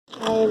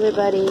Hi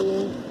everybody.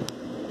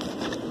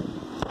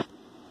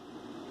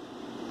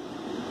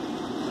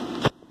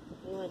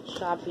 We went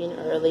shopping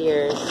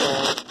earlier,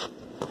 so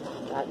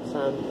got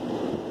some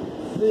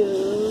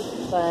food,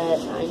 but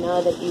I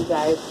know that you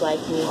guys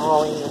like me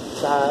hauling the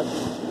stuff,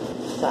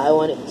 so I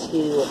wanted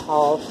to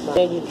haul some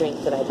energy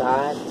drinks that I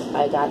got.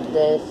 I got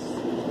this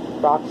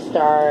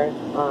Rockstar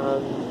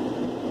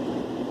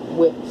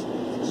whipped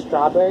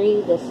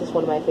strawberry. This is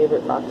one of my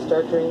favorite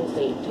Rockstar drinks.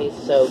 They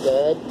taste so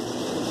good.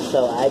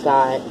 So I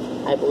got,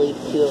 I believe,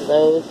 2 of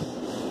those,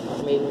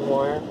 or maybe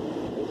more.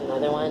 Here's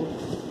another one.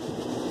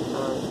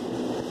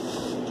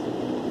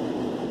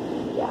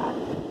 Yeah.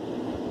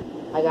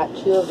 I got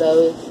 2 of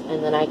those,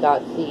 and then I got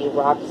the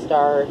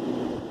Rockstar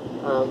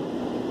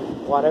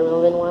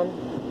watermelon one.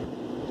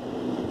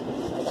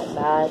 So I got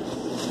that.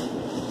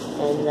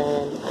 And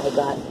then I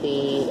got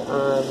the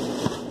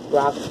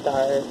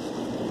Rockstar,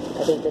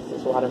 I think this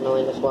is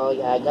watermelon as well.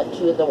 Yeah, I got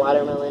 2 of the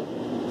watermelon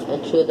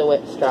and 2 of the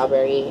whipped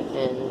strawberry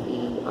and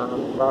the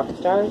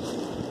Rockstars.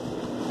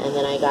 And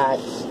then I got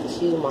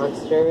 2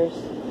 Monsters.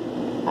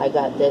 I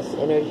got this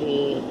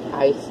energy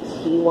iced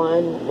tea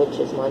one, which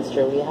is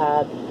Monster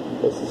Rehab.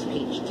 This is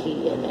peach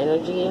tea and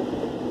energy.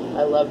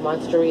 I love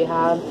Monster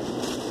Rehab.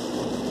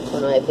 It's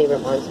one of my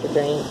favorite Monster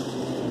drinks.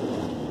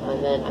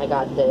 And then I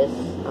got this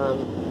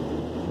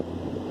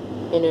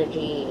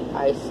energy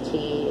iced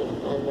tea,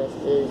 and this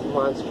is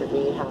Monster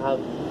Rehab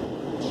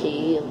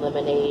tea,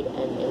 lemonade,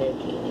 and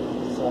energy.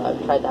 So I've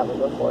tried that one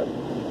before.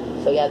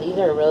 So yeah, these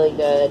are really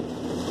good.